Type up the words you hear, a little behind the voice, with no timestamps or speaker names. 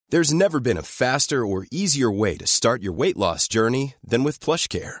There's never been a faster or easier way to start your weight loss journey than with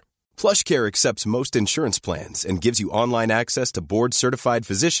PlushCare. PlushCare accepts most insurance plans and gives you online access to board-certified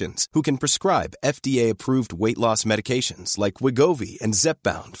physicians who can prescribe FDA-approved weight loss medications like Wegovy and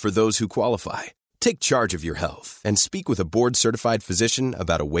Zepbound for those who qualify. Take charge of your health and speak with a board-certified physician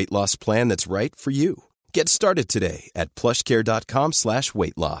about a weight loss plan that's right for you. Get started today at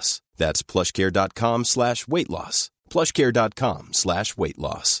plushcare.com/weight loss. That's plushcare.com/weight loss. plushcare.com/weight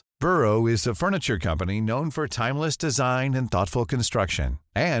loss. Burrow is a furniture company known for timeless design and thoughtful construction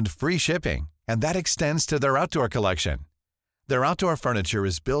and free shipping, and that extends to their outdoor collection. Their outdoor furniture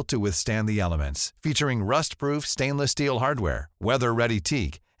is built to withstand the elements, featuring rust-proof stainless steel hardware, weather-ready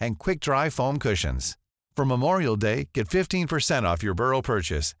teak, and quick-dry foam cushions. For Memorial Day, get 15% off your Burrow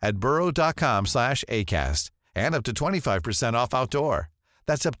purchase at burrow.com/acast and up to 25% off outdoor.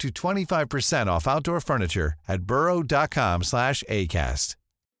 That's up to 25% off outdoor furniture at burrow.com/acast.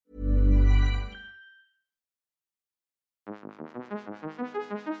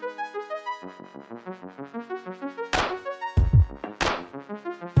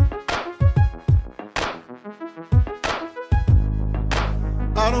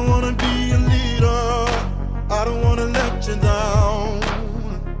 I don't want to be a leader. I don't want to let you down.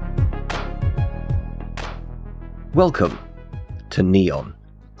 Welcome to Neon,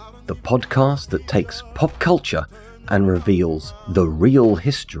 the podcast that takes pop culture and reveals the real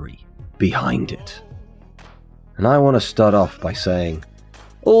history behind it. And I want to start off by saying,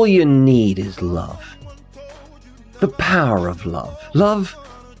 all you need is love. The power of love. Love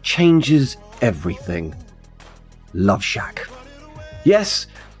changes everything. Love Shack. Yes,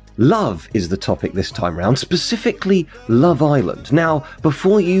 love is the topic this time round, specifically Love Island. Now,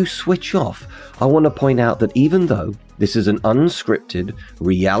 before you switch off, I want to point out that even though this is an unscripted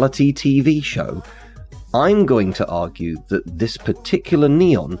reality TV show, I'm going to argue that this particular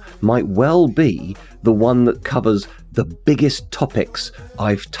Neon might well be the one that covers the biggest topics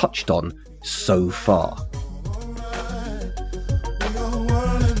I've touched on so far.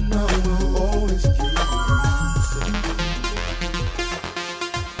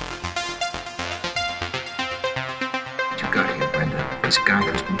 This guy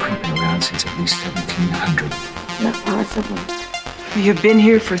has been creeping around since at least 1700. Not possible. We have been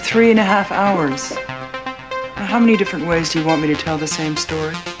here for 3.5 hours. Now, how many different ways do you want me to tell the same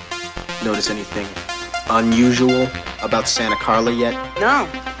story? Notice anything unusual about Santa Carla yet? No.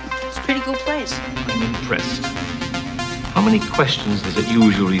 It's a pretty cool place. I'm impressed. How many questions does it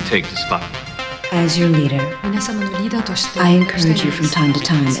usually take to spot? As your leader, I encourage you from time to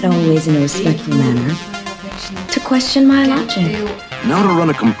time, and always in a respectful manner, to question my logic. Now to run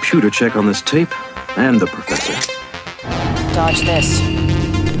a computer check on this tape and the professor. Dodge this.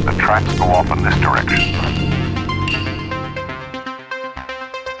 The tracks go off in this direction.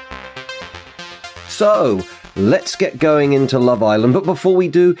 So, let's get going into Love Island, but before we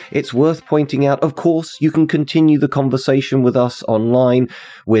do, it's worth pointing out, of course, you can continue the conversation with us online.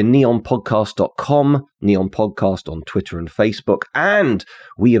 We're neonpodcast.com, Neon Podcast on Twitter and Facebook, and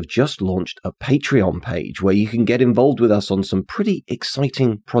we have just launched a Patreon page where you can get involved with us on some pretty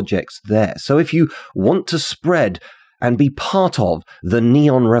exciting projects there. So if you want to spread and be part of the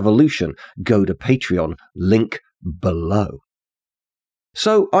Neon Revolution, go to Patreon, link below.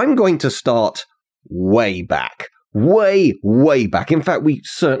 So I'm going to start way back. Way back. In fact, we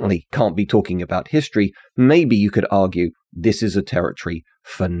certainly can't be talking about history. Maybe you could argue this is a territory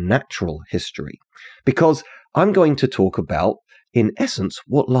for natural history. Because I'm going to talk about, in essence,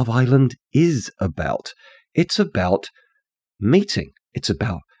 what Love Island is about. It's about mating. It's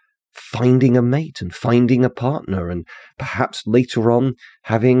about finding a mate and finding a partner and perhaps later on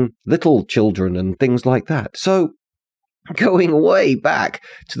having little children and things like that. So, going way back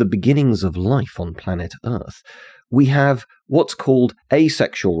to the beginnings of life on planet Earth, we have what's called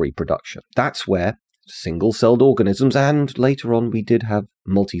asexual reproduction. That's where single-celled organisms, and later on we did have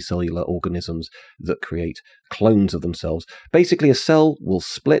multicellular organisms that create clones of themselves. Basically, a cell will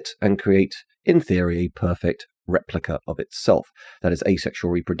split and create, in theory, a perfect replica of itself. That is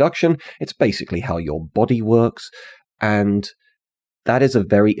asexual reproduction. It's basically how your body works, and that is a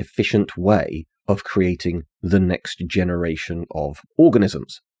very efficient way of creating the next generation of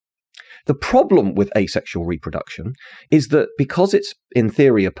organisms. The problem with asexual reproduction is that because it's in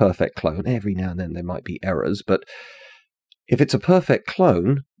theory a perfect clone, every now and then there might be errors, but if it's a perfect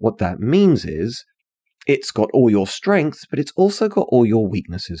clone, what that means is it's got all your strengths, but it's also got all your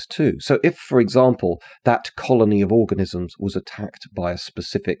weaknesses too. So if, for example, that colony of organisms was attacked by a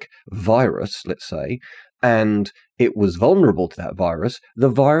specific virus, let's say, and it was vulnerable to that virus, the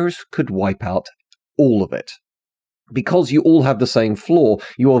virus could wipe out all of it. Because you all have the same flaw,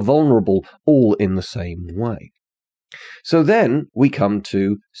 you are vulnerable all in the same way. So then we come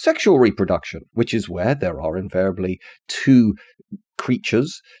to sexual reproduction, which is where there are invariably two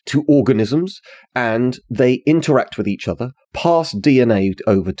creatures, two organisms, and they interact with each other, pass DNA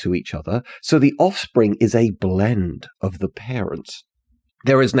over to each other, so the offspring is a blend of the parents.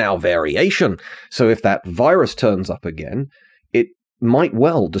 There is now variation, so if that virus turns up again, it might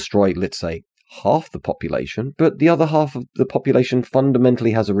well destroy, let's say, half the population, but the other half of the population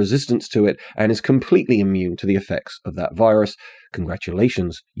fundamentally has a resistance to it and is completely immune to the effects of that virus.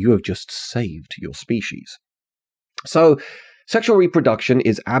 Congratulations, you have just saved your species. So, sexual reproduction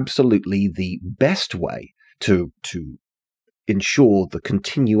is absolutely the best way to ensure the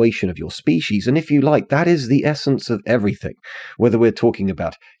continuation of your species. And if you like, that is the essence of everything. Whether we're talking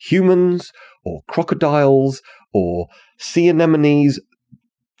about humans or crocodiles or sea anemones,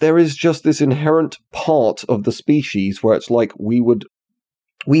 there is just this inherent part of the species where it's like we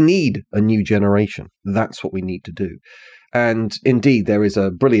need a new generation. That's what we need to do. And indeed, there is a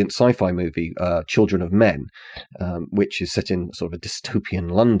brilliant sci-fi movie, Children of Men, which is set in sort of a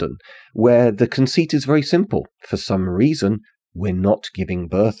dystopian London, where the conceit is very simple. For some reason, we're not giving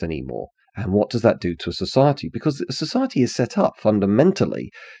birth anymore. And what does that do to a society? Because a society is set up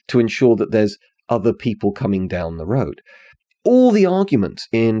fundamentally to ensure that there's other people coming down the road. All the argument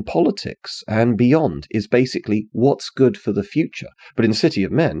in politics and beyond is basically what's good for the future. But in City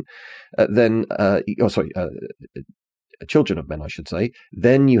of Men, Children of Men, I should say,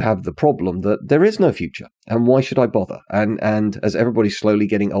 then you have the problem that there is no future. And why should I bother? And as everybody's slowly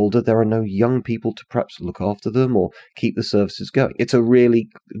getting older, there are no young people to perhaps look after them or keep the services going. It's a really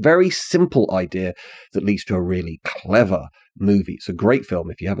very simple idea that leads to a really clever movie. It's a great film.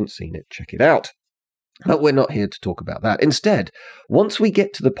 If you haven't seen it, check it out. But we're not here to talk about that. Instead, once we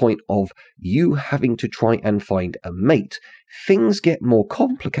get to the point of you having to try and find a mate, things get more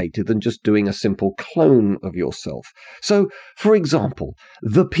complicated than just doing a simple clone of yourself. So, for example,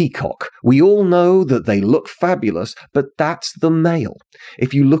 the peacock. We all know that they look fabulous, but that's the male.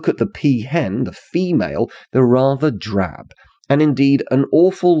 If you look at the peahen, the female, they're rather drab. And indeed, an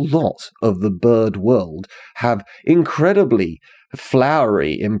awful lot of the bird world have incredibly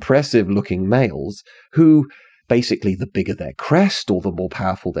flowery, impressive-looking males who, basically, the bigger their crest, or the more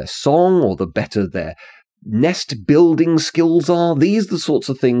powerful their song, or the better their nest-building skills are, these are the sorts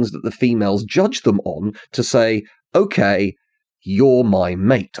of things that the females judge them on to say, okay, you're my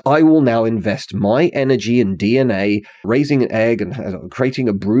mate. I will now invest my energy and DNA, raising an egg and creating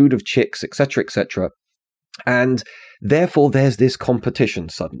a brood of chicks, etc., etc. And therefore, there's this competition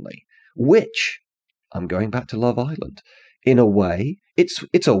suddenly, which, I'm going back to Love Island, in a way,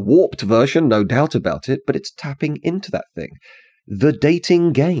 it's a warped version, no doubt about it, but it's tapping into that thing. The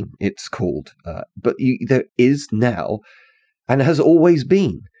dating game, it's called. But there is now, and has always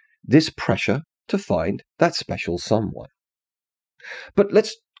been, this pressure to find that special someone. But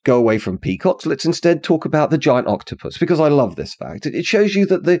let's go away from peacocks. Let's instead talk about the giant octopus, because I love this fact. It shows you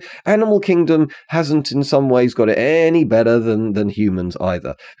that the animal kingdom hasn't in some ways got it any better than humans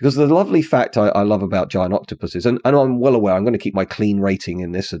either. Because the lovely fact I love about giant octopuses, and I'm well aware I'm going to keep my clean rating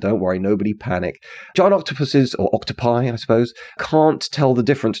in this, so don't worry, nobody panic. Giant octopuses, or octopi, I suppose, can't tell the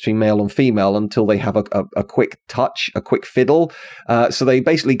difference between male and female until they have a quick touch, a quick fiddle. So they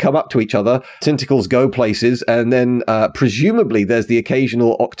basically come up to each other, tentacles go places, and then presumably there's the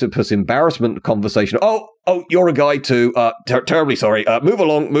occasional octopus embarrassment conversation. Oh, you're a guy too. Terribly sorry. Move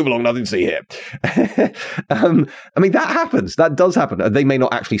along, nothing to see here. I mean, that happens. That does happen. They may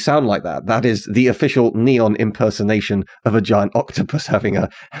not actually sound like that. That is the official neon impersonation of a giant octopus having a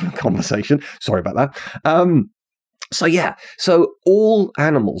conversation. Sorry about that. So all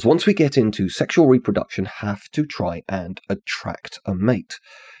animals, once we get into sexual reproduction, have to try and attract a mate.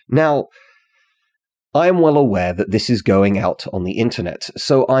 Now, I am well aware that this is going out on the internet,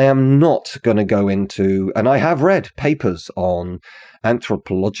 so I am not going to go into, and I have read papers on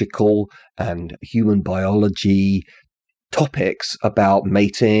anthropological and human biology topics about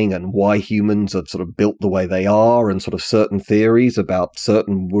mating and why humans are sort of built the way they are, and sort of certain theories about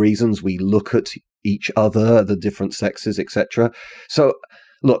certain reasons we look at each other, the different sexes, etc. So,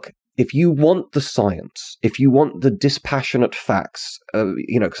 look, if you want the science, if you want the dispassionate facts,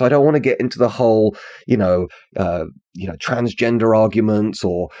 because I don't want to get into the whole, transgender arguments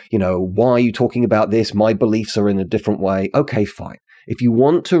or, why are you talking about this? My beliefs are in a different way. Okay, fine. If you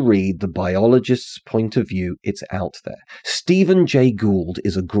want to read the biologist's point of view, it's out there. Stephen Jay Gould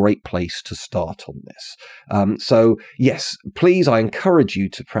is a great place to start on this. So, yes, please, I encourage you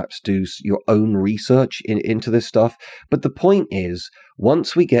to perhaps do your own research into this stuff. But the point is,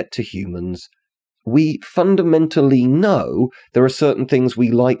 once we get to humans, we fundamentally know there are certain things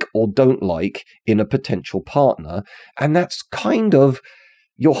we like or don't like in a potential partner, and that's kind of,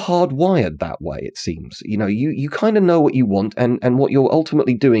 you're hardwired that way, it seems. You know, you kind of know what you want, and what you're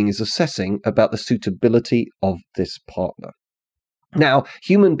ultimately doing is assessing about the suitability of this partner. Now,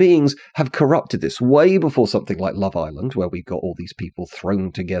 human beings have corrupted this way before something like Love Island, where we've got all these people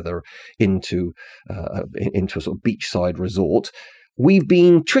thrown together into a sort of beachside resort. We've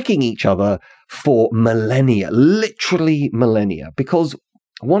been tricking each other for millennia, literally millennia, because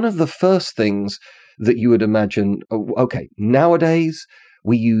one of the first things that you would imagine, okay, nowadays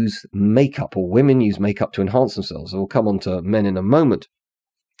we use makeup, or women use makeup to enhance themselves. We'll come on to men in a moment.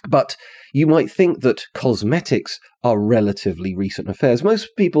 But you might think that cosmetics are relatively recent affairs. Most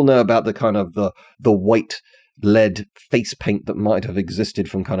people know about the kind of the white lead face paint that might have existed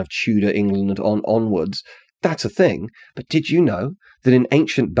from kind of Tudor England onwards. That's a thing. But did you know that in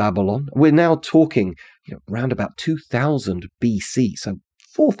ancient Babylon, we're now talking around about 2000 BC, so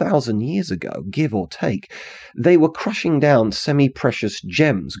 4,000 years ago, give or take, they were crushing down semi-precious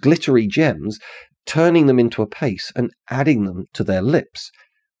gems, glittery gems, turning them into a paste and adding them to their lips.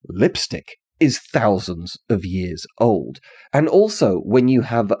 Lipstick is thousands of years old. And also, when you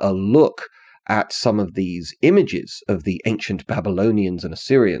have a look at some of these images of the ancient Babylonians and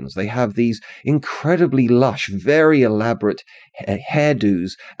Assyrians, they have these incredibly lush, very elaborate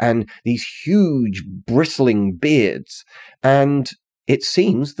hairdos and these huge bristling beards. And it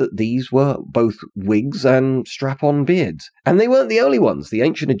seems that these were both wigs and strap-on beards. And they weren't the only ones. The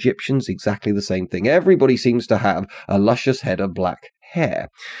ancient Egyptians, exactly the same thing. Everybody seems to have a luscious head of black hair.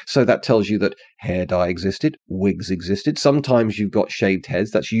 So that tells you that hair dye existed, wigs existed. Sometimes you've got shaved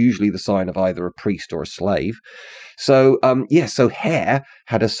heads. That's usually the sign of either a priest or a slave. So, so hair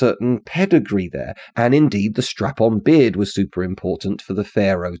had a certain pedigree there. And indeed, the strap-on beard was super important for the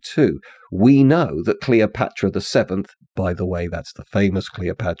pharaoh too. We know that Cleopatra VII, by the way, that's the famous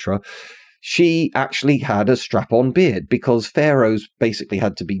Cleopatra, she actually had a strap-on beard because pharaohs basically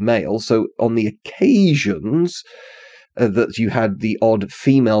had to be male. So on the occasions that you had the odd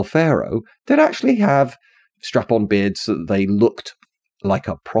female pharaoh, they'd actually have strap-on beards so that they looked like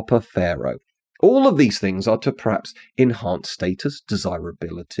a proper pharaoh. All of these things are to perhaps enhance status,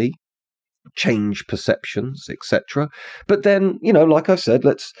 desirability, change perceptions, etc. But then, like I said,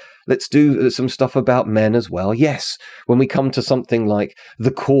 let's do some stuff about men as well. Yes, when we come to something like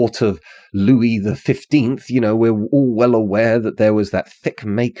the court of Louis XV, we're all well aware that there was that thick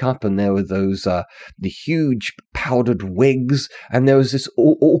makeup, and there were those the huge powdered wigs, and there was this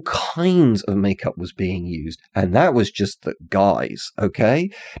all kinds of makeup was being used, and that was just the guys.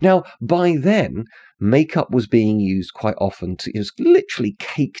 Okay, now by then, makeup was being used quite often it was literally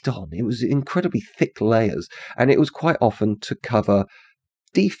caked on. It was incredibly thick layers, and it was quite often to cover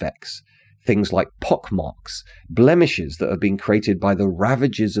defects, things like pockmarks, blemishes that have been created by the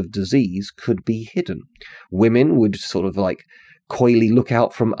ravages of disease could be hidden. Women would sort of like coyly look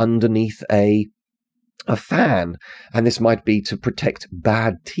out from underneath a fan, and this might be to protect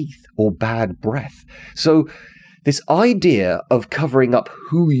bad teeth or bad breath. So this idea of covering up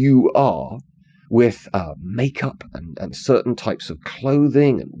who you are with makeup and certain types of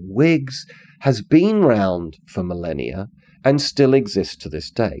clothing and wigs has been round for millennia and still exists to this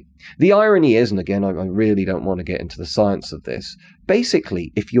day. The irony is, and again, I really don't want to get into the science of this,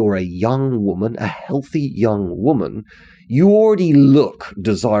 basically, if you're a young woman, a healthy young woman, you already look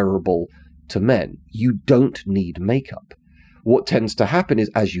desirable to men. You don't need makeup. What tends to happen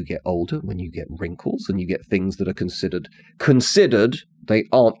is as you get older, when you get wrinkles and you get things that are considered, they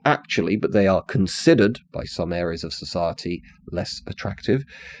aren't actually, but they are considered by some areas of society less attractive,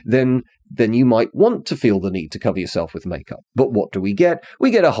 then you might want to feel the need to cover yourself with makeup. But what do we get? We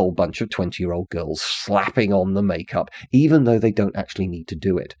get a whole bunch of 20-year-old girls slapping on the makeup, even though they don't actually need to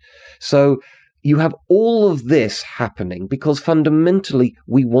do it. So you have all of this happening because fundamentally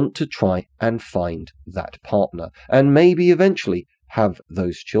we want to try and find that partner and maybe eventually have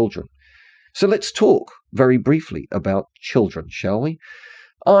those children. So let's talk very briefly about children, shall we?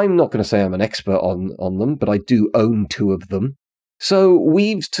 I'm not going to say I'm an expert on them, but I do own 2 of them. So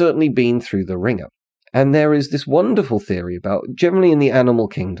we've certainly been through the ringer. And there is this wonderful theory about, generally in the animal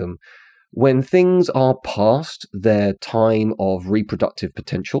kingdom, when things are past their time of reproductive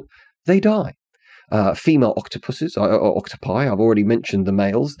potential, they die. Female octopuses, or octopi, I've already mentioned the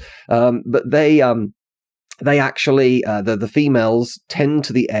males, but they actually, the females tend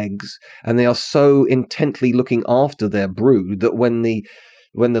to the eggs, and they are so intently looking after their brood that when the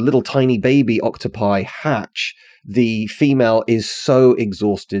little tiny baby octopi hatch, the female is so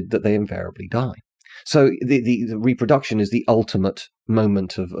exhausted that they invariably die. So the reproduction is the ultimate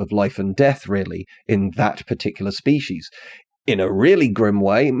moment of life and death, really, in that particular species. In a really grim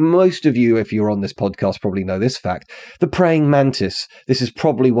way, most of you, if you're on this podcast, probably know this fact. The praying mantis, this is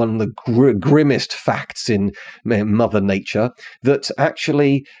probably one of the grimmest facts in Mother Nature, that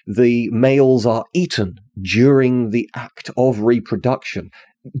actually the males are eaten during the act of reproduction.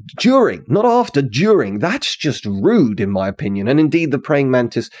 During, not after, during. That's just rude, in my opinion. And indeed, the praying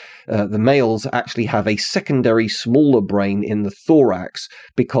mantis, the males actually have a secondary, smaller brain in the thorax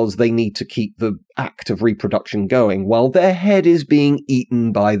because they need to keep the act of reproduction going while their head is being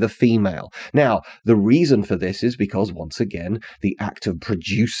eaten by the female. Now, the reason for this is because, once again, the act of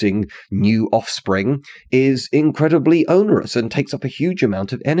producing new offspring is incredibly onerous and takes up a huge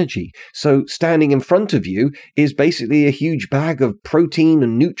amount of energy. So standing in front of you is basically a huge bag of protein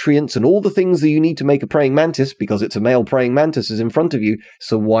and nutrients and all the things that you need to make a praying mantis, because it's a male praying mantis is in front of you.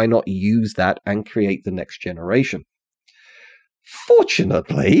 So why not use that and create the next generation?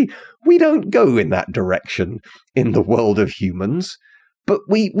 Fortunately, we don't go in that direction in the world of humans, but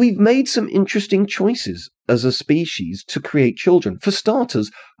we've made some interesting choices as a species to create children. For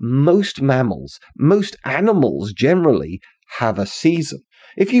starters, most mammals, most animals generally have a season.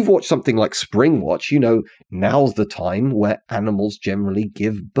 If you've watched something like Springwatch, you know now's the time where animals generally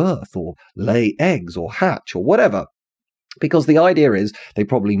give birth or lay eggs or hatch or whatever. Because the idea is they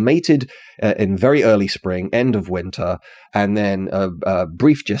probably mated in very early spring, end of winter, and then a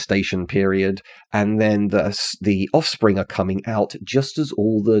brief gestation period, and then the offspring are coming out just as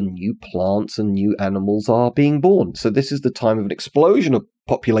all the new plants and new animals are being born. So this is the time of an explosion of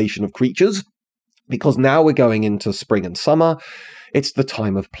population of creatures, because now we're going into spring and summer. It's the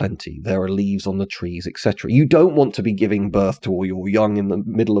time of plenty. There are leaves on the trees, etc. You don't want to be giving birth to all your young in the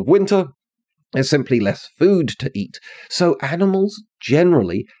middle of winter. There's simply less food to eat. So animals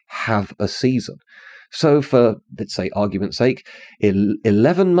generally have a season. So for, let's say, argument's sake,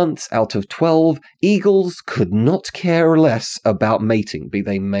 11 months out of 12, eagles could not care less about mating, be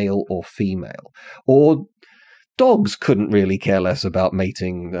they male or female. Or dogs couldn't really care less about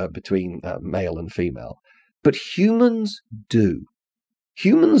mating between male and female. But humans do.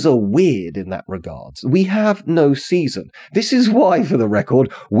 Humans are weird in that regard. We have no season. This is why, for the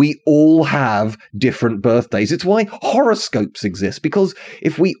record, we all have different birthdays. It's why horoscopes exist, because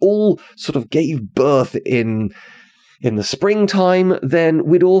if we all sort of gave birth in the springtime, then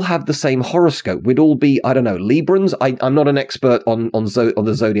we'd all have the same horoscope. We'd all be, I don't know, Librans. I'm not an expert on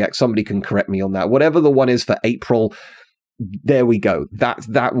the zodiac. Somebody can correct me on that. Whatever the one is for April, there we go.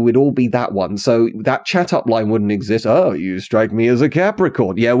 That would all be that one. So that chat up line wouldn't exist. Oh, you strike me as a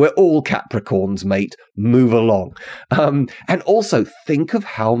Capricorn. Yeah, we're all Capricorns, mate. Move along. And also think of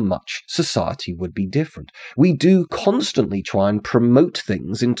how much society would be different. We do constantly try and promote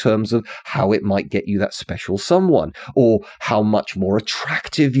things in terms of how it might get you that special someone, or how much more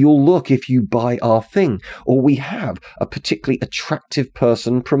attractive you'll look if you buy our thing, or we have a particularly attractive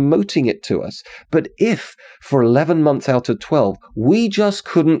person promoting it to us. But if for 11 months out of 12, we just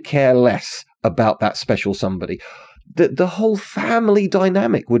couldn't care less about that special somebody, the whole family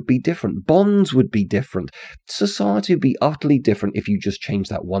dynamic would be different. Bonds would be different. Society would be utterly different if you just changed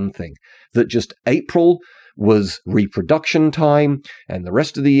that one thing. That just April was reproduction time, and the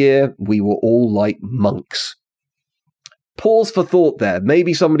rest of the year we were all like monks. Pause for thought there.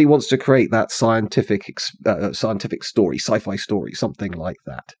 Maybe somebody wants to create that scientific story, sci-fi story, something like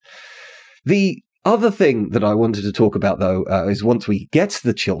that. The other thing that I wanted to talk about, though, is once we get to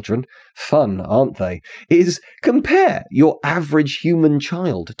the children, fun, aren't they, is compare your average human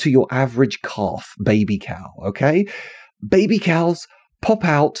child to your average calf, baby cow, okay? Baby cows pop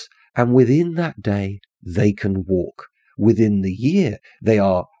out, and within that day, they can walk. Within the year, they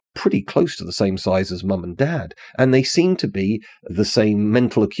are pretty close to the same size as mum and dad, and they seem to be the same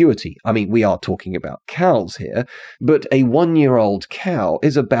mental acuity. I mean, we are talking about cows here, but a 1-year-old cow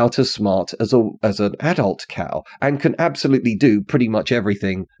is about as smart as an adult cow, and can absolutely do pretty much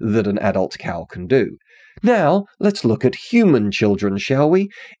everything that an adult cow can do. Now, let's look at human children, shall we?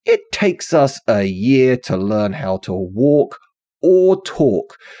 It takes us a year to learn how to walk or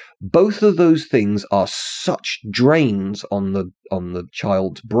talk. Both of those things are such drains on the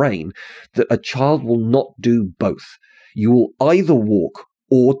child's brain that a child will not do both. You will either walk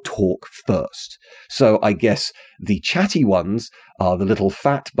or talk first. So I guess the chatty ones are the little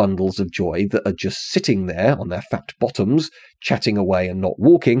fat bundles of joy that are just sitting there on their fat bottoms, chatting away and not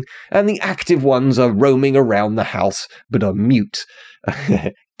walking, and the active ones are roaming around the house but are mute.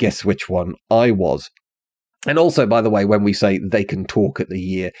 Guess which one I was. And also, by the way, when we say they can talk at the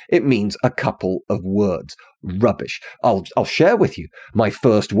year, it means a couple of words. Rubbish. I'll share with you my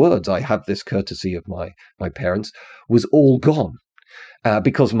first words. I have this courtesy of my parents, was all gone.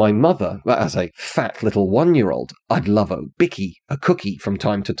 Because my mother, as a fat little 1-year-old, I'd love a bicky, a cookie from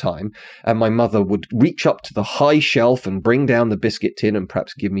time to time, and my mother would reach up to the high shelf and bring down the biscuit tin and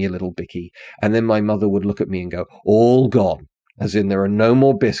perhaps give me a little bicky, and then my mother would look at me and go, all gone, as in there are no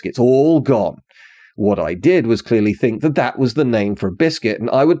more biscuits, all gone. What I did was clearly think that that was the name for a biscuit,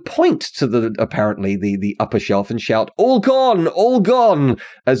 and I would point to the upper shelf and shout, all gone,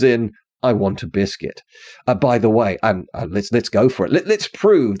 as in, I want a biscuit. By the way, let's go for it. Let's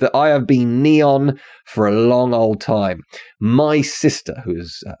prove that I have been neon for a long old time. My sister, who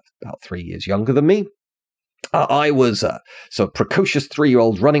is about 3 years younger than me, I was a precocious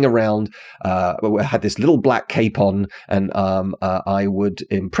 3-year-old running around, had this little black cape on, and I would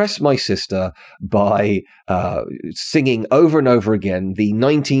impress my sister by singing over and over again the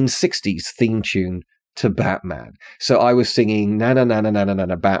 1960s theme tune to Batman. So I was singing na na na na na na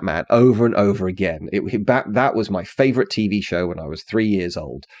na Batman over and over again. That was my favorite TV show when I was 3 years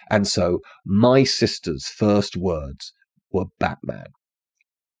old. And so my sister's first words were Batman.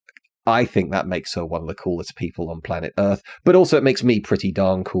 I think that makes her one of the coolest people on planet Earth, but also it makes me pretty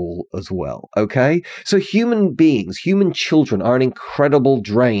darn cool as well, okay? So human beings, human children are an incredible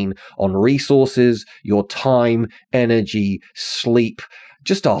drain on resources, your time, energy, sleep.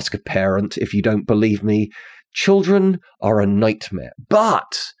 Just ask a parent if you don't believe me. Children are a nightmare.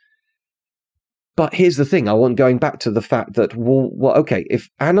 But here's the thing. Going back to the fact that, well, okay, if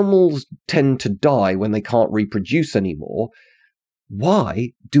animals tend to die when they can't reproduce anymore,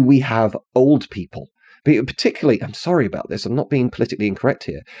 why do we have old people? Particularly, I'm sorry about this, I'm not being politically incorrect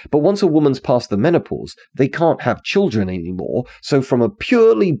here, but once a woman's past the menopause, they can't have children anymore. So from a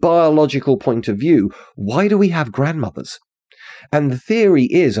purely biological point of view, why do we have grandmothers? And the theory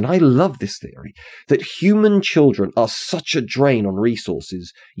is, and I love this theory, that human children are such a drain on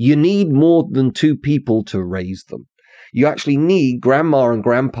resources, you need more than 2 people to raise them. You actually need grandma and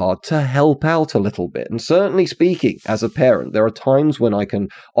grandpa to help out a little bit. And certainly speaking, as a parent, there are times when I can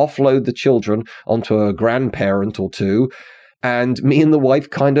offload the children onto a grandparent or two, and me and the wife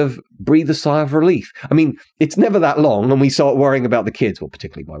kind of breathe a sigh of relief. I mean, it's never that long, and we start worrying about the kids. Well,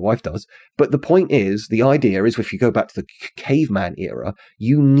 particularly my wife does. But the point is, the idea is, if you go back to the caveman era,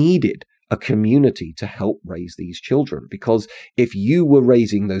 you needed a community to help raise these children. Because if you were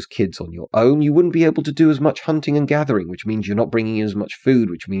raising those kids on your own, you wouldn't be able to do as much hunting and gathering, which means you're not bringing in as much food,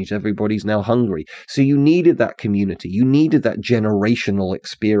 which means everybody's now hungry. So you needed that community. You needed that generational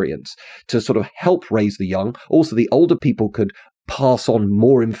experience to sort of help raise the young. Also, the older people could pass on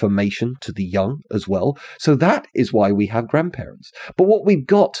more information to the young as well. So that is why we have grandparents. But what we've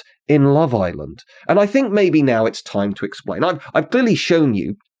got in Love Island, and I think maybe now it's time to explain. I've clearly shown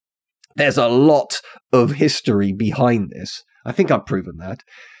you there's a lot of history behind this. I think I've proven that.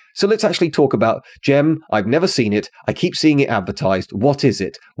 So let's actually talk about, Gem, I've never seen it. I keep seeing it advertised. What is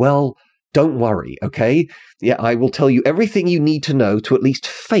it? Well, don't worry, okay? Yeah, I will tell you everything you need to know to at least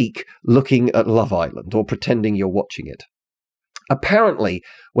fake looking at Love Island or pretending you're watching it. Apparently,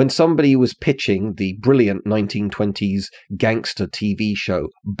 when somebody was pitching the brilliant 1920s gangster TV show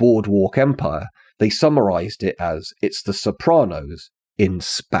Boardwalk Empire, they summarized it as, it's The Sopranos in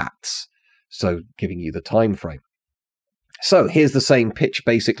spats. So giving you the time frame. So here's the same pitch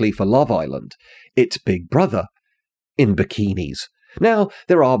basically for Love Island. It's Big Brother in bikinis. Now,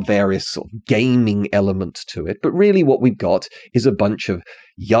 there are various sort of gaming elements to it, but really what we've got is a bunch of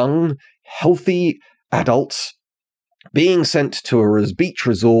young, healthy adults being sent to a beach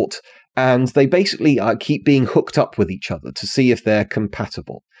resort, and they basically keep being hooked up with each other to see if they're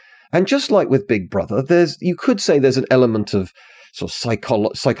compatible. And just like with Big Brother, you could say there's an element of sort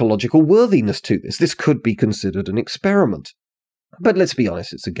of psychological worthiness to this. This could be considered an experiment. But let's be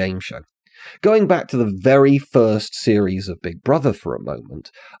honest, it's a game show. Going back to the very first series of Big Brother for a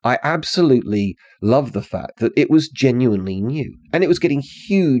moment, I absolutely love the fact that it was genuinely new, and it was getting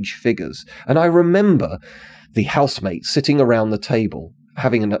huge figures. And I remember the housemates sitting around the table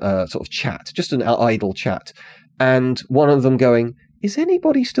having a sort of chat, just an idle chat, and one of them going, "Is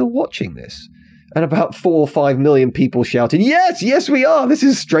anybody still watching this?" And about 4 or 5 million people shouted, yes, we are. This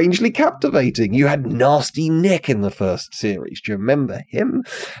is strangely captivating. You had Nasty Nick in the first series. Do you remember him?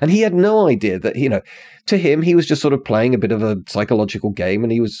 And he had no idea that, to him, he was just sort of playing a bit of a psychological game,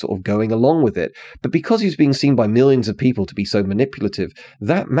 and he was sort of going along with it. But because he was being seen by millions of people to be so manipulative,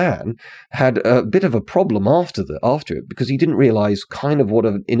 that man had a bit of a problem after it, because he didn't realize kind of what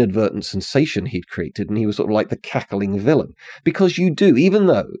an inadvertent sensation he'd created, and he was sort of like the cackling villain. Because you do, even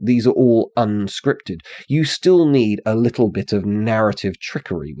though these are all unscripted scripted. You still need a little bit of narrative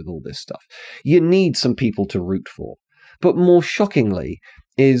trickery with all this stuff. You need some people to root for. But more shockingly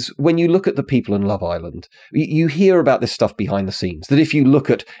is when you look at the people in Love Island, you hear about this stuff behind the scenes, that if you look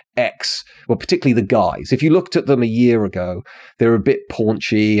at X, well, particularly the guys, if you looked at them a year ago, they're a bit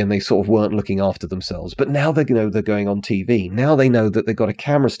paunchy and they sort of weren't looking after themselves. But now they know they're going on TV. Now they know that they've got a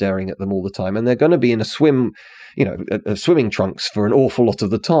camera staring at them all the time, and they're going to be in a swimming trunks for an awful lot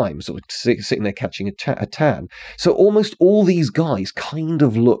of the time, sort of sitting there catching a tan. So almost all these guys kind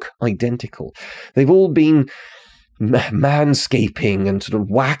of look identical. They've all been manscaping and sort of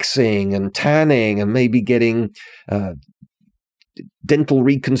waxing and tanning and maybe getting dental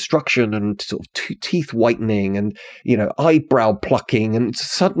reconstruction and sort of teeth whitening and, eyebrow plucking, and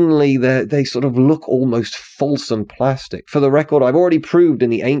suddenly they sort of look almost false and plastic. For the record, I've already proved in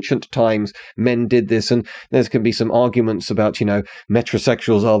the ancient times men did this, and there's can be some arguments about,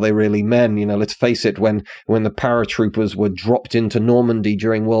 metrosexuals, are they really men? Let's face it, when the paratroopers were dropped into Normandy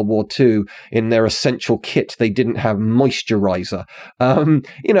during World War II, in their essential kit, they didn't have moisturizer. And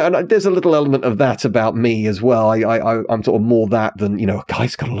there's a little element of that about me as well. I'm sort of more that than, a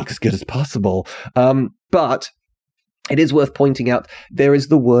guy's got to look as good as possible. But it is worth pointing out there is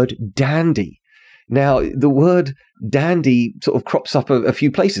the word dandy. Now, the word dandy sort of crops up a few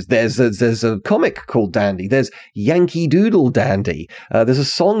places. There's a comic called Dandy. There's Yankee Doodle Dandy. There's a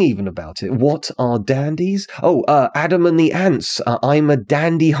song even about it. What are dandies? Adam and the Ants. I'm a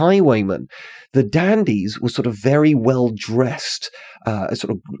dandy highwayman. The dandies were sort of very well dressed, a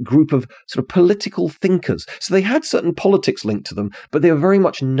sort of group of sort of political thinkers. So they had certain politics linked to them, but they were very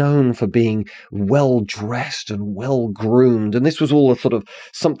much known for being well dressed and well groomed. And this was all a sort of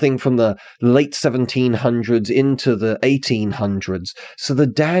something from the late 1700s into the 1800s. So the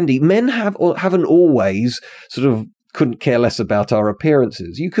dandy men haven't always sort of couldn't care less about our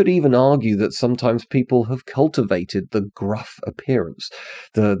appearances. You could even argue that sometimes people have cultivated the gruff appearance.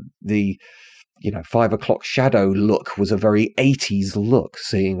 The 5 o'clock shadow look was a very 80s look.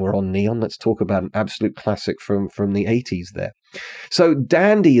 Seeing we're on Neon, let's talk about an absolute classic from the 80s there. So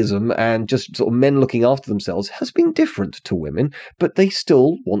dandyism and just sort of men looking after themselves has been different to women, but they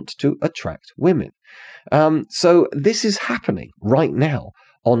still want to attract women. So this is happening right now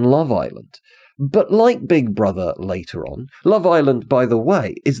on Love Island. But like Big Brother later on, Love Island, by the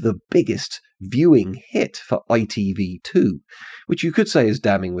way, is the biggest viewing hit for ITV2, which you could say is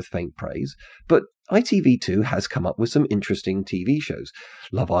damning with faint praise, but ITV2 has come up with some interesting TV shows.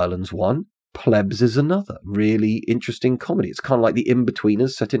 Love Island's one, Plebs is another. Really interesting comedy. It's kind of like The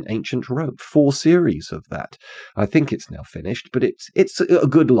In-Betweeners set in ancient Rome. 4 series of that. I think it's now finished, but it's a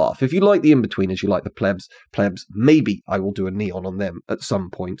good laugh. If you like The In-Betweeners, you like the Plebs, maybe I will do a Neon on them at some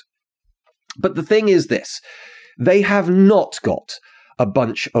point. But the thing is this, they have not got a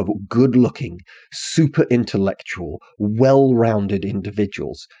bunch of good-looking, super intellectual, well-rounded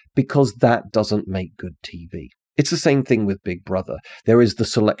individuals, because that doesn't make good TV. It's the same thing with Big Brother. There is the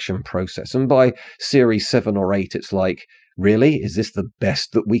selection process, and by series 7 or 8, it's like, really? Is this the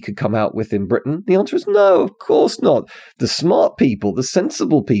best that we could come out with in Britain? The answer is no, of course not. The smart people, the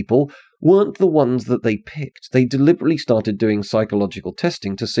sensible people, weren't the ones that they picked. They deliberately started doing psychological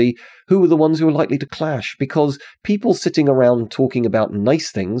testing to see who were the ones who were likely to clash, because people sitting around talking about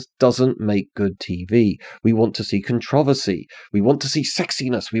nice things doesn't make good TV. We want to see controversy. We want to see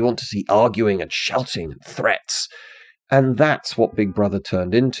sexiness. We want to see arguing and shouting and threats. And that's what Big Brother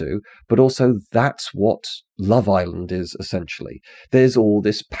turned into, but also that's what Love Island is, essentially. There's all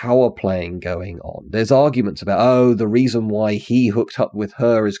this power playing going on. There's arguments about, the reason why he hooked up with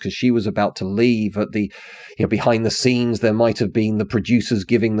her is because she was about to leave. At the, behind the scenes, there might have been the producers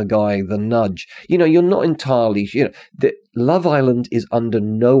giving the guy the nudge. You're not entirely, Love Island is under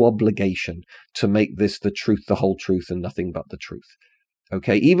no obligation to make this the truth, the whole truth, and nothing but the truth.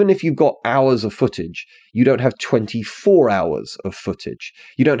 Okay, even if you've got hours of footage, you don't have 24 hours of footage.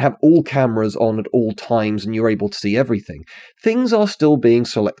 You don't have all cameras on at all times and you're able to see everything. Things are still being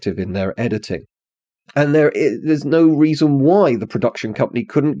selective in their editing. And there's no reason why the production company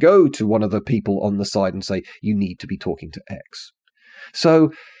couldn't go to one of the people on the side and say, you need to be talking to X.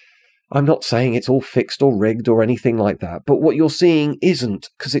 So I'm not saying it's all fixed or rigged or anything like that, but what you're seeing isn't,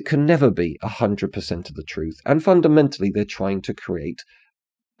 because it can never be 100% of the truth. And fundamentally, they're trying to create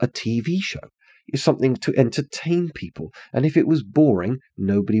a TV show. It's something to entertain people. And if it was boring,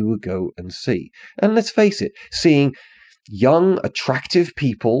 nobody would go and see. And let's face it, seeing young, attractive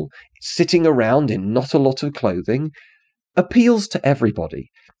people sitting around in not a lot of clothing, appeals to everybody.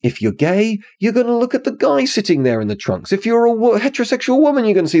 If you're gay, you're going to look at the guy sitting there in the trunks. If you're a heterosexual woman,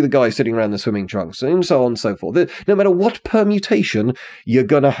 you're going to see the guy sitting around the swimming trunks, and so on and so forth. No matter what permutation, you're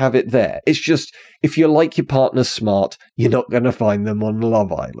going to have it there. It's just, if you like your partner smart, you're not going to find them on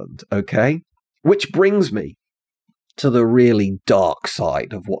Love Island, okay? Which brings me to the really dark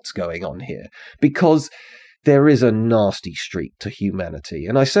side of what's going on here, because there is a nasty streak to humanity.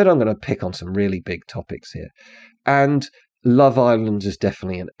 And I said I'm going to pick on some really big topics here. And Love Island is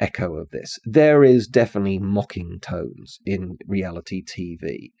definitely an echo of this. There is definitely mocking tones in reality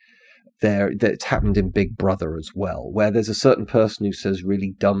TV. That's happened in Big Brother as well, where there's a certain person who says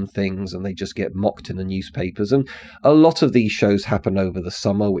really dumb things and they just get mocked in the newspapers. And a lot of these shows happen over the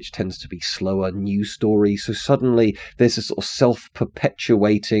summer, which tends to be slower news stories. So suddenly there's a sort of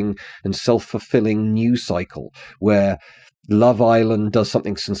self-perpetuating and self-fulfilling news cycle where Love Island does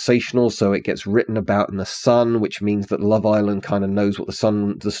something sensational, so it gets written about in the Sun, which means that Love Island kind of knows what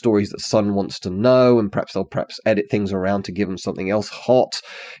the stories that Sun wants to know, and perhaps they'll edit things around to give them something else hot,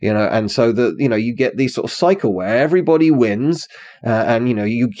 and so you get these sort of cycle where everybody wins, and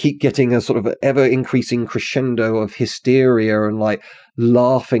you keep getting a sort of ever increasing crescendo of hysteria and like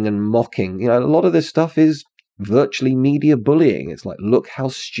laughing and mocking. A lot of this stuff is virtually media bullying. It's like, look how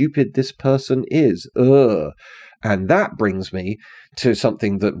stupid this person is. And that brings me to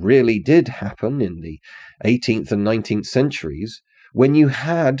something that really did happen in the 18th and 19th centuries, when you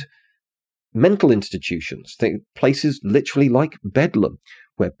had mental institutions, places literally like Bedlam,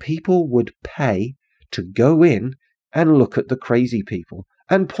 where people would pay to go in and look at the crazy people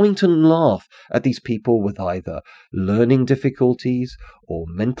and point and laugh at these people with either learning difficulties or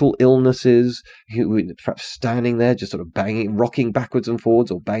mental illnesses, who were perhaps standing there just sort of rocking backwards and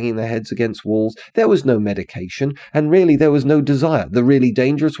forwards or banging their heads against walls. There was no medication, and really there was no desire. The really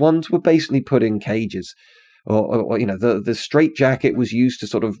dangerous ones were basically put in cages. Or the straitjacket was used to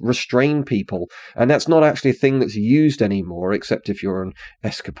sort of restrain people, and that's not actually a thing that's used anymore, except if you're an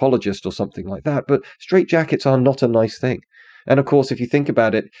escapologist or something like that. But straitjackets are not a nice thing. And of course, if you think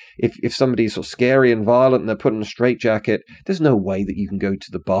about it, if somebody's sort of scary and violent and they're put in a straitjacket, there's no way that you can go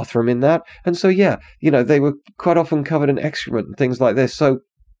to the bathroom in that. And so, they were quite often covered in excrement and things like this. So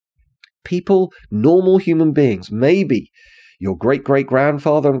people, normal human beings, maybe your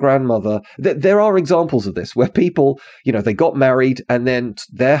great-great-grandfather and grandmother, there are examples of this where people, they got married and then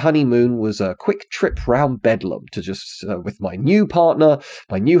their honeymoon was a quick trip round Bedlam to just, with my new partner,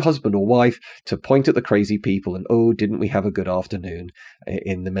 my new husband or wife, to point at the crazy people and, didn't we have a good afternoon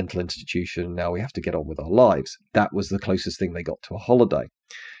in the mental institution? Now we have to get on with our lives. That was the closest thing they got to a holiday.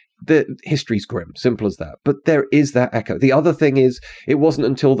 The history's grim, simple as that. But there is that echo. The other thing is, it wasn't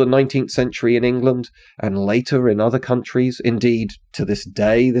until the 19th century in England and later in other countries, indeed to this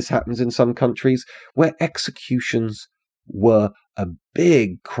day this happens in some countries, where executions were a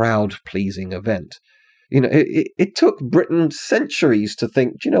big crowd-pleasing event. It took Britain centuries to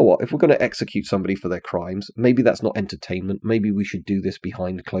think, do you know what, if we're going to execute somebody for their crimes, maybe that's not entertainment, maybe we should do this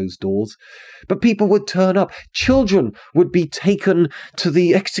behind closed doors. But people would turn up. Children would be taken to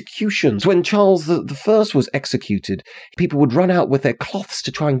the executions. When Charles I was executed, people would run out with their cloths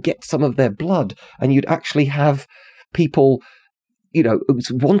to try and get some of their blood, and you'd actually have people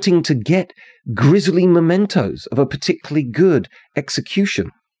wanting to get grisly mementos of a particularly good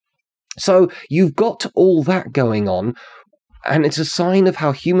execution. So you've got all that going on, and it's a sign of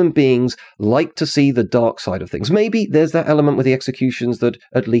how human beings like to see the dark side of things. Maybe there's that element with the executions that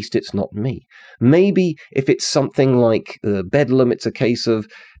at least it's not me. Maybe if it's something like Bedlam, it's a case of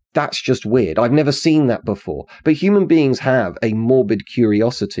that's just weird. I've never seen that before. But human beings have a morbid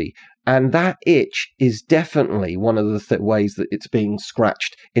curiosity, and that itch is definitely one of the ways that it's being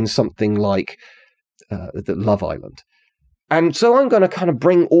scratched in something like the Love Island. And so I'm going to kind of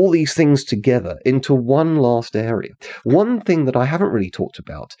bring all these things together into one last area. One thing that I haven't really talked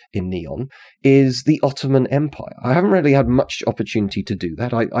about in Neon is the Ottoman Empire. I haven't really had much opportunity to do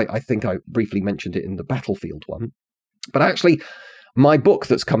that. I think I briefly mentioned it in the Battlefield one. But actually, my book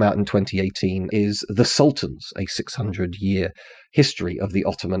that's come out in 2018 is The Sultans, a 600-year history of the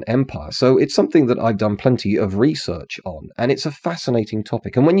Ottoman Empire. So it's something that I've done plenty of research on, and it's a fascinating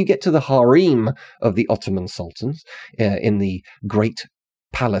topic. And when you get to the harem of the Ottoman sultans in the great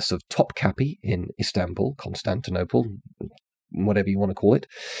palace of Topkapi in Istanbul, Constantinople, whatever you want to call it,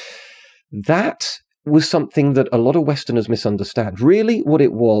 that was something that a lot of Westerners misunderstand. Really, what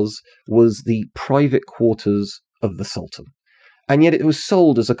it was the private quarters of the Sultan. And yet it was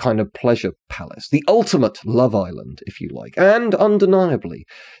sold as a kind of pleasure palace, the ultimate Love Island, if you like. And undeniably,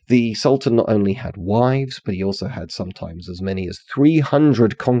 the Sultan not only had wives, but he also had sometimes as many as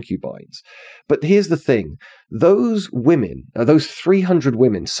 300 concubines. But here's the thing. Those women, those 300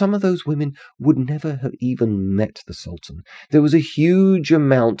 women, some of those women would never have even met the Sultan. There was a huge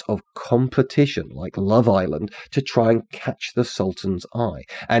amount of competition, like Love Island, to try and catch the Sultan's eye.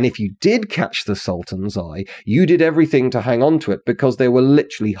 And if you did catch the Sultan's eye, you did everything to hang on to it, because there were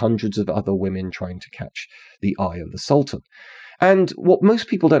literally hundreds of other women trying to catch the eye of the Sultan. And what most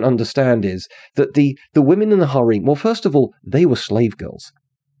people don't understand is that the women in the harem, well, first of all, they were slave girls.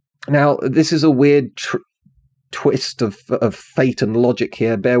 Now, this is a weird twist of fate and logic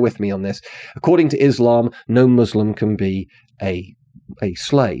here. Bear with me on this. According to Islam, no Muslim can be a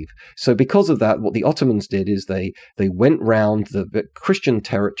slave. So because of that, what the Ottomans did is they went round the Christian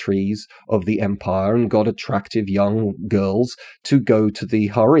territories of the empire and got attractive young girls to go to the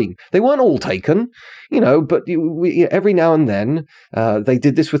harem. They weren't all taken, but every now and then they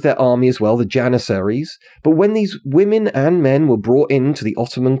did this with their army as well, the Janissaries. But when these women and men were brought into the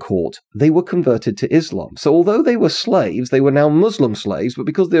Ottoman court, they were converted to Islam. So although they were slaves, they were now Muslim slaves, but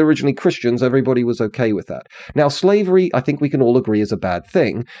because they're originally Christians, everybody was okay with that. Now, slavery, I think we can all agree, is a bad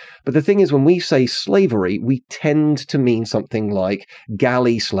thing. But the thing is, when we say slavery, we tend to mean something like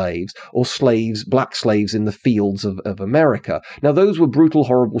galley slaves or slaves, black slaves in the fields of America. Now, those were brutal,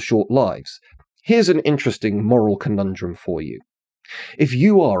 horrible, short lives. Here's an interesting moral conundrum for you. If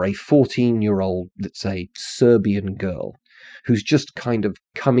you are a 14-year-old, let's say, Serbian girl who's just kind of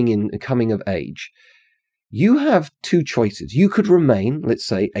coming of age, you have two choices. You could remain, let's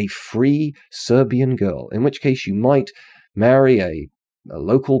say, a free Serbian girl, in which case you might marry a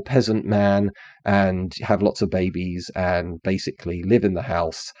local peasant man and have lots of babies and basically live in the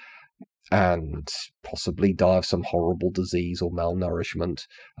house and possibly die of some horrible disease or malnourishment.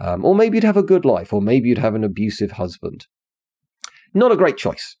 Or maybe you'd have a good life, or maybe you'd have an abusive husband. Not a great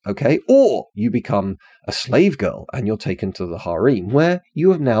choice, okay? Or you become a slave girl and you're taken to the harem, where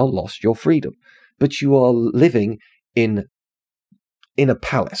you have now lost your freedom, but you are living in a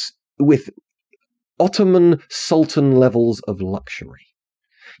palace with Ottoman Sultan levels of luxury.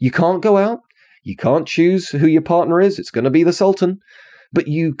 You can't go out. You can't choose who your partner is. It's going to be the Sultan. But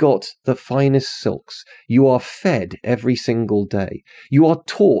you've got the finest silks. You are fed every single day. You are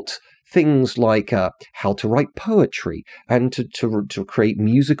taught things like how to write poetry and to create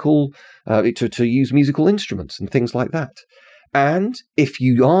musical, to use musical instruments and things like that. And if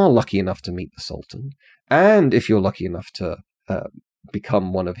you are lucky enough to meet the Sultan, and if you're lucky enough to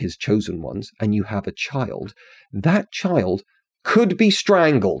become one of his chosen ones, and you have a child, that child could be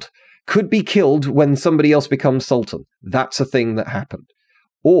strangled, could be killed when somebody else becomes Sultan. That's a thing that happened.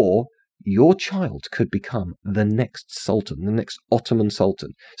 Or your child could become the next Sultan, the next Ottoman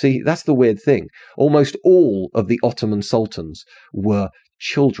Sultan. See, that's the weird thing. Almost all of the Ottoman Sultans were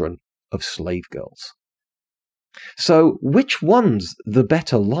children of slave girls. So which one's the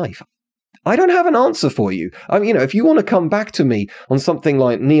better life? I don't have an answer for you. I mean, if you want to come back to me on something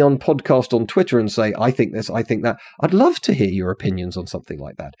like Neon Podcast on Twitter and say, I think this, I think that, I'd love to hear your opinions on something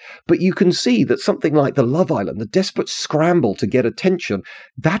like that. But you can see that something like the Love Island, the desperate scramble to get attention,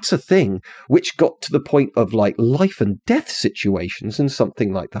 that's a thing which got to the point of like life and death situations in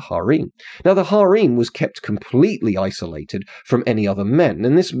something like the harem. Now, the harem was kept completely isolated from any other men.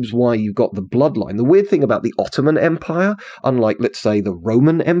 And this was why you got the bloodline. The weird thing about the Ottoman Empire, unlike, let's say, the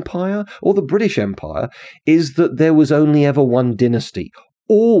Roman Empire or the British Empire, is that there was only ever one dynasty.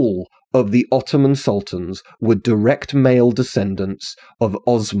 All of the Ottoman sultans were direct male descendants of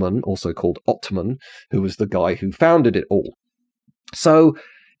Osman, also called Othman, who was the guy who founded it all. So,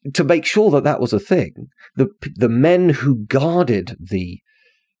 to make sure that that was a thing, the men who guarded the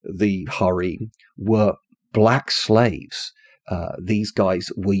harem were black slaves. These guys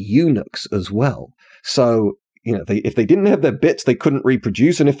were eunuchs as well. So, if they didn't have their bits, they couldn't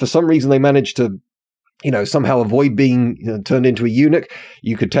reproduce. And if for some reason they managed to, somehow avoid being turned into a eunuch,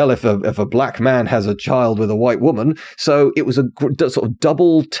 you could tell if a black man has a child with a white woman. So it was a sort of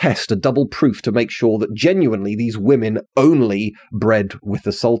double test, a double proof to make sure that genuinely these women only bred with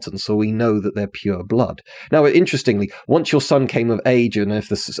the Sultan. So we know that they're pure blood. Now, interestingly, once your son came of age, and if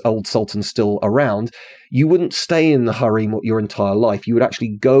the old Sultan's still around, you wouldn't stay in the harem your entire life. You would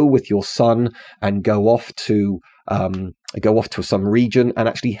actually go with your son and go off to go off to some region and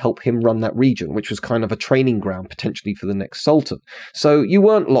actually help him run that region, which was kind of a training ground potentially for the next sultan. So you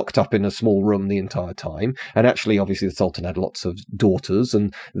weren't locked up in a small room the entire time. And actually, obviously, the sultan had lots of daughters,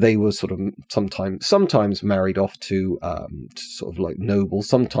 and they were sort of sometimes married off to sort of like nobles.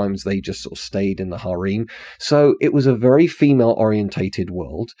 Sometimes they just sort of stayed in the harem. So it was a very female-orientated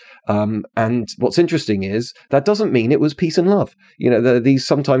world. And what's interesting is that doesn't mean it was peace and love. You know,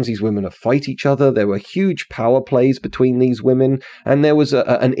 sometimes these women would fight each other. There were huge power plays between these women, and there was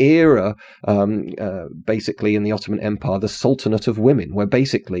an era, basically in the Ottoman Empire, the Sultanate of Women, where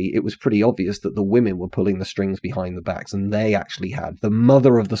basically it was pretty obvious that the women were pulling the strings behind the backs, and they actually had the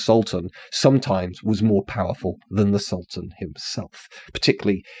mother of the Sultan sometimes was more powerful than the Sultan himself,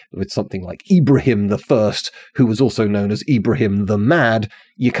 particularly with something like Ibrahim I, who was also known as Ibrahim the Mad.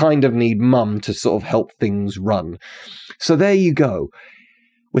 You kind of need mum to sort of help things run. So there you go.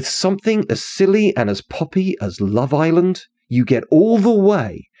 With something as silly and as poppy as Love Island, you get all the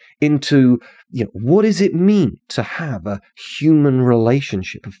way into, what does it mean to have a human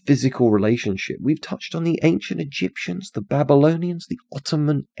relationship, a physical relationship? We've touched on the ancient Egyptians, the Babylonians, the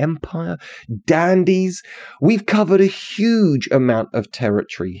Ottoman Empire, dandies. We've covered a huge amount of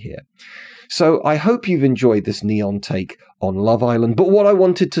territory here. So I hope you've enjoyed this Neon take on Love Island. But what I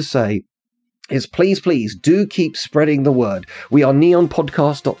wanted to say is please do keep spreading the word. We are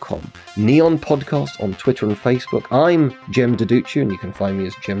neonpodcast.com, Neon Podcast on Twitter and Facebook. I'm Jem Duducu, and you can find me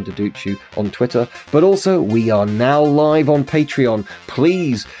as Jem Duducu on Twitter. But also, we are now live on Patreon.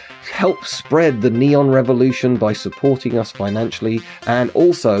 Please help spread the Neon Revolution by supporting us financially. And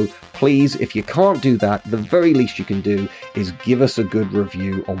also, please, if you can't do that, the very least you can do is give us a good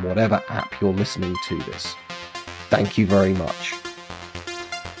review on whatever app you're listening to this. Thank you very much.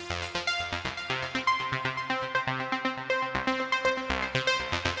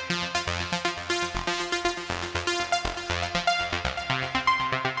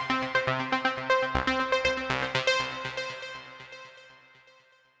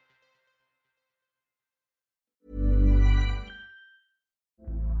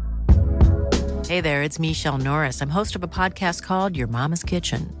 Hey there, it's Michelle Norris. I'm host of a podcast called Your Mama's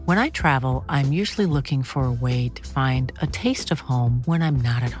Kitchen. When I travel, I'm usually looking for a way to find a taste of home when I'm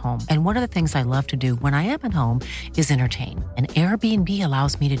not at home. And one of the things I love to do when I am at home is entertain. And Airbnb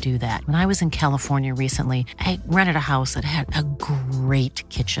allows me to do that. When I was in California recently, I rented a house that had a great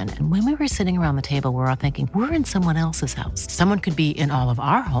kitchen. And when we were sitting around the table, we're all thinking, we're in someone else's house. Someone could be in all of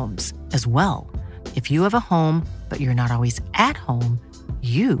our homes as well. If you have a home, but you're not always at home,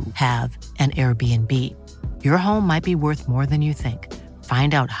 you have an Airbnb. Your home might be worth more than you think.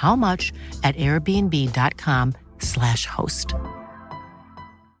 Find out how much at airbnb.com/host.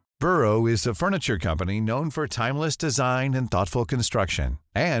 Burrow is a furniture company known for timeless design and thoughtful construction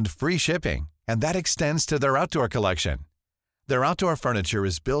and free shipping, and that extends to their outdoor collection. Their outdoor furniture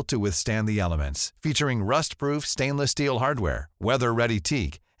is built to withstand the elements, featuring rust-proof stainless steel hardware, weather-ready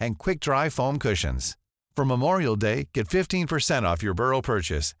teak, and quick-dry foam cushions. For Memorial Day, get 15% off your Burrow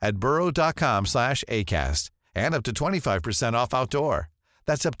purchase at burrow.com/ACAST and up to 25% off outdoor.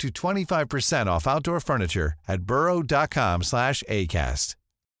 That's up to 25% off outdoor furniture at burrow.com/ACAST.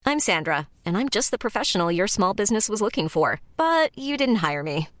 I'm Sandra, and I'm just the professional your small business was looking for. But you didn't hire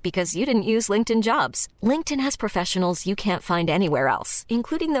me because you didn't use LinkedIn Jobs. LinkedIn has professionals you can't find anywhere else,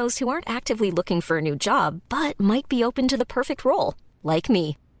 including those who aren't actively looking for a new job, but might be open to the perfect role, like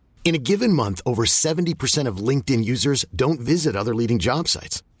me. In a given month, over 70% of LinkedIn users don't visit other leading job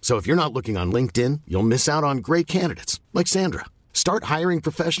sites. So if you're not looking on LinkedIn, you'll miss out on great candidates like Sandra. Start hiring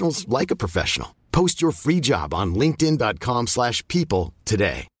professionals like a professional. Post your free job on linkedin.com/people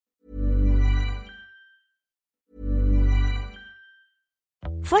today.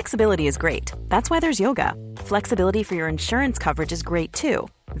 Flexibility is great. That's why there's yoga. Flexibility for your insurance coverage is great too.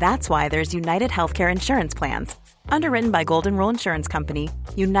 That's why there's United Healthcare Insurance Plans. Underwritten by Golden Rule Insurance Company,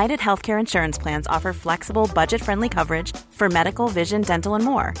 United Healthcare Insurance Plans offer flexible, budget-friendly coverage for medical, vision, dental, and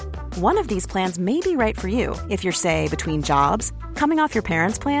more. One of these plans may be right for you if you're, say, between jobs, coming off your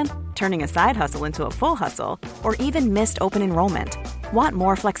parents' plan, turning a side hustle into a full hustle, or even missed open enrollment. Want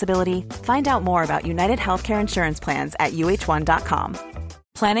more flexibility? Find out more about United Healthcare Insurance Plans at uh1.com.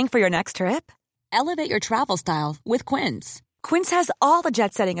 Planning for your next trip? Elevate your travel style with Quince. Quince has all the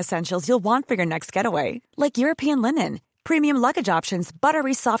jet-setting essentials you'll want for your next getaway, like European linen, premium luggage options,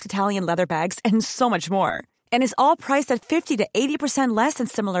 buttery soft Italian leather bags, and so much more. And is all priced at 50 to 80% less than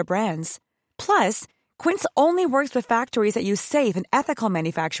similar brands. Plus, Quince only works with factories that use safe and ethical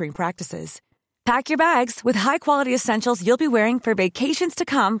manufacturing practices. Pack your bags with high-quality essentials you'll be wearing for vacations to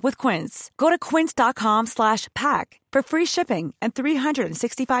come with Quince. Go to quince.com/pack for free shipping and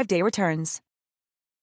 365-day returns.